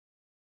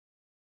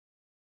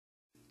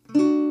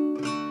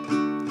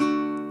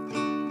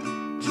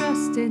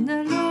Trust in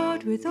the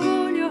Lord with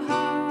all your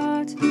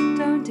heart.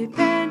 Don't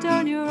depend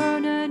on your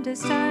own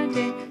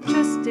understanding.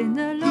 Trust in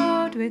the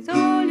Lord with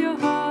all your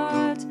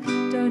heart.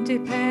 Don't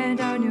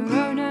depend on your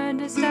own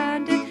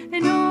understanding.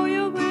 In all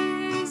your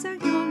ways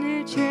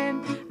acknowledge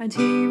Him, and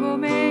He will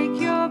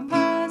make your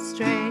path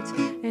straight.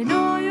 In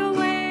all your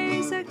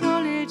ways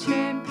acknowledge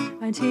Him,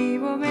 and He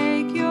will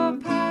make your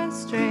path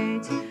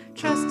straight.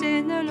 Trust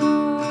in the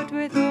Lord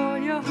with all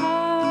your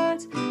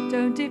heart.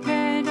 Don't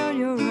depend on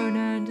your own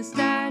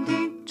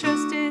understanding.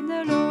 Trust in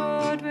the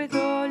Lord with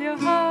all your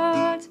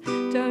heart.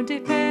 Don't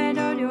depend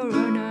on your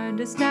own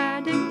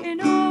understanding. In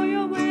all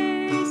your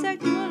ways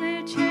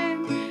acknowledge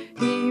Him.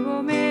 He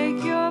will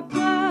make your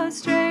path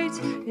straight.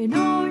 In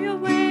all